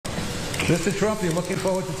Mr. Trump, you're looking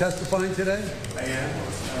forward to testifying today? I am.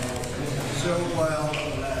 So while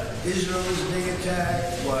Israel is being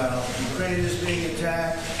attacked, while Ukraine is being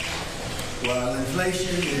attacked, while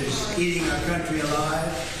inflation is eating our country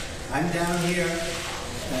alive, I'm down here,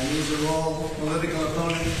 and these are all political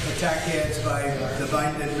opponent attack ads by the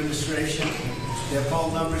Biden administration. Their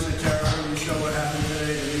poll numbers are terrible. You saw what happened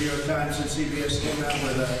today. The New York Times and CBS came out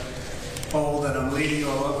with a poll that I'm leading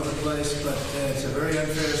all over the place, but it's a very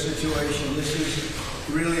unfair situation. This is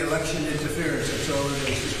really election interference. That's all it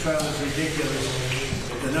is. This trial is ridiculous.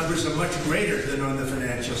 The numbers are much greater than on the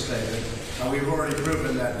financial statement. We've already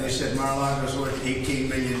proven that. They said Mar-a-Lago's worth $18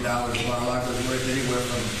 million. Mar-a-Lago's worth anywhere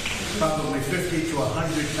from probably 50 to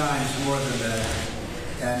 100 times more than that.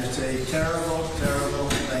 And it's a terrible, terrible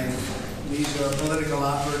thing. These are political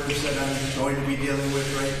operatives that I'm going to be dealing with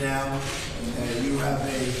right now. You have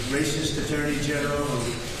a racist attorney general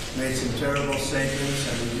who made some terrible statements,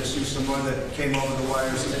 and we just used some more that came over the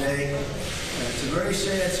wires today. It's a very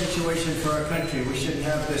sad situation for our country. We shouldn't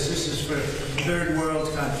have this. This is for third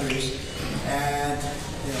world countries, and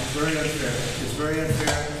very unfair. It's very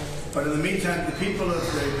unfair. But in the meantime, the people of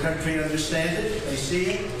the country understand it, they see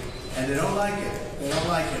it, and they don't like it. They don't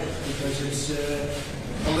like it because it's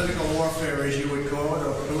political warfare, as you would call it,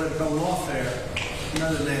 or political lawfare.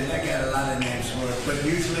 Another name, that got a lot of names for it. But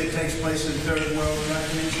usually it takes place in third world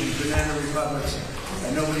countries and banana republics.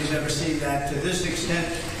 And nobody's ever seen that to this extent.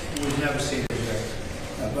 We've never seen it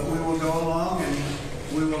here. But we will go along, and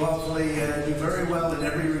we will hopefully do very well in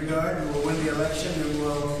every regard. And we'll win the election, and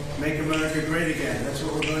we'll make America great again. That's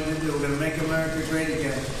what we're going to do. We're going to make America great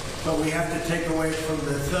again. But we have to take away from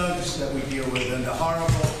the thugs that we deal with and the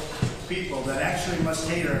horrible people that actually must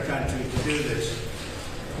hate our country to do this.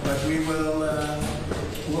 But we will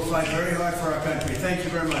we'll fight very hard for our country. Thank you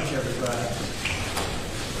very much, everybody.